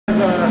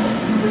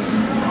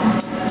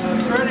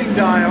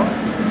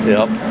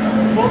Yep.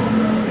 Both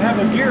have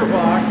a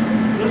gearbox.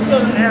 This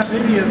doesn't have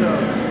any of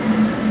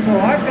those. So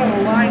I've got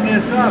to line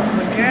this up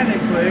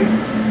mechanically.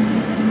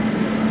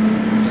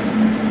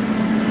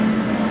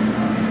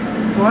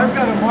 So I've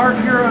got a mark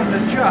here on the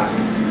chuck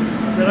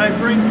that I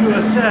bring to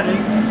a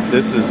setting.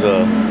 This is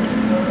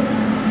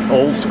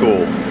old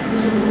school.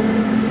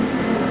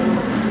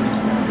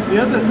 The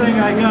other thing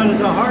I got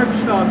is a hard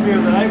stop here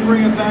that I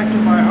bring it back to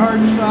my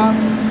hard stop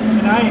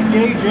and I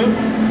engage it.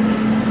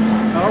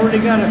 I already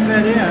got it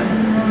fed in.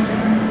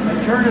 I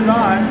turn it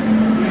on,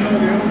 you know,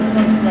 the old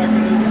punch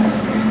mechanism.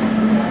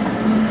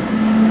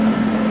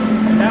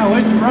 And now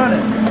it's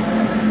running.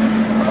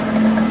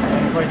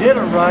 And if I did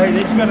it right,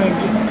 it's going to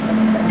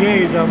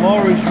engage. I'm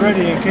always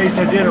ready in case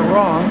I did it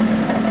wrong.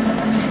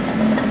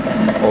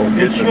 Oh,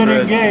 it should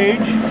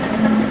engage.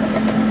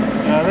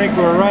 And I think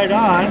we're right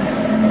on.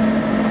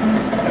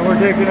 And we're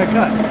taking a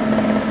cut.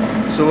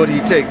 So what do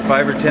you take?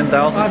 5 or 10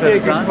 thousandths at a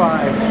time?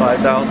 5. 5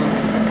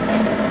 thousandths?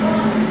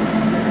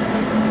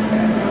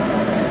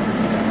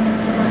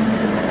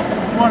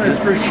 One is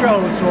for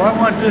show, so I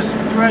want this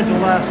thread to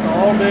last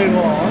all day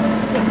long.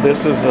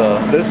 This is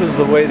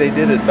the way they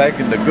did it back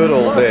in the good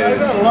old days. I've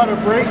got a lot of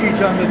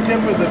breakage on the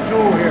tip of the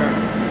tool here.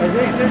 I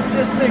think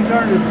just things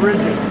aren't as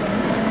rigid.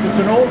 It's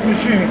an old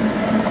machine.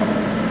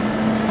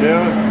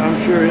 Yeah, I'm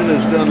sure it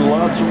has done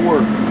lots of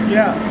work.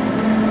 Yeah.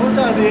 It was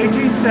out of the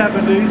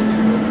 1870s.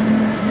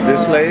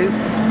 This lathe,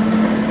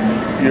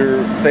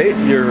 your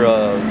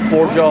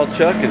four-jaw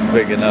chuck is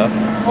big enough.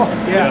 Oh,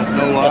 yeah.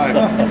 No lie.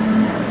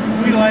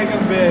 We like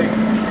them big.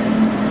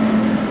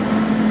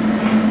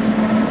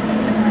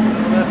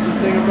 That's the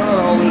thing about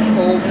all this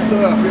old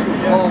stuff. It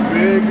was all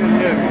big and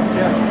heavy.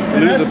 Yeah. And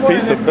Lose that's a why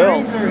piece the of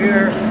belt. cranes are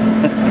here.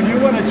 When you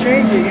want to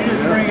change it, you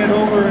just bring it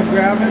over and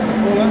grab it,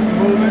 pull it,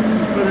 move it,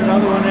 and put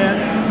another one in.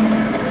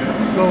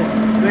 So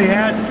they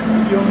had,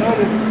 you'll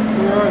notice,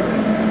 where are they?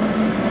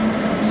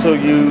 So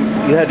you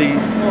had to,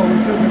 Oh, we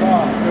took it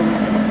off.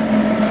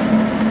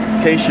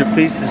 in case your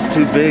piece is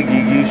too big,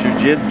 you use your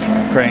jib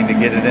crane to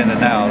get it in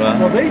and out, huh?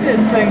 Well, they did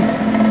things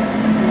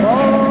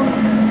long.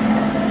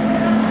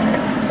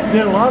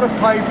 Did a lot of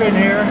pipe in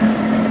here.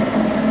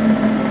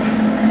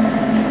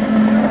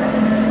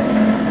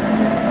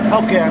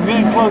 Okay, I'm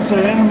getting close to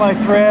the end of my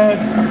thread,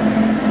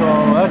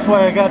 so that's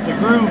why I got the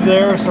groove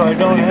there, so I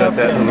don't have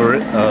that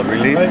little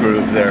relief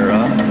groove there,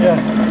 huh? Yeah.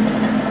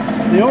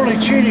 The only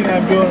cheating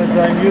I'm doing is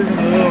I'm using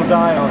the little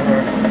dial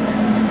here,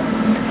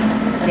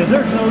 because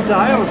there's no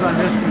dials on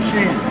this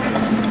machine,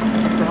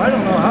 so I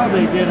don't know how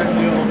they did it in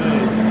the old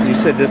days. You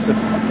said this is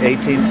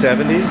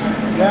 1870s?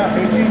 Yeah,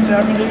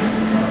 1870s.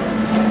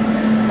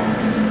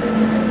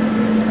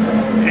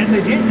 And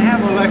they didn't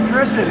have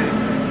electricity.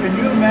 Can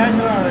you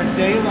imagine on a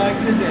day like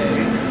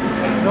today,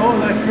 no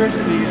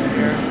electricity in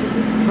here,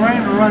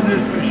 trying to run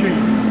this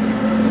machine?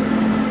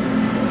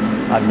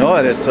 I know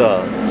it. It's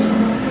a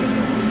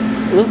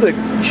little bit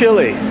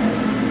chilly.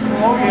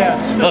 Oh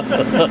yes.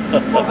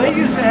 Well, they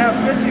used to have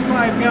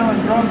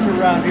 55-gallon drums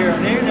around here,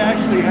 and they'd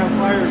actually have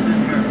fires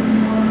in here.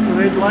 So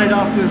they'd light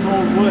off this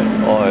old wood.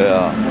 Oh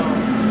yeah.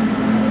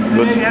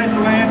 So, they had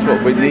lanterns,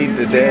 that's what we need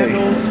today.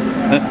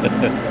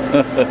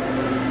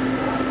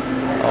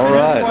 All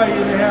right. That's why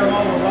they have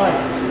all the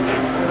lights.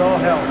 It all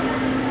helps.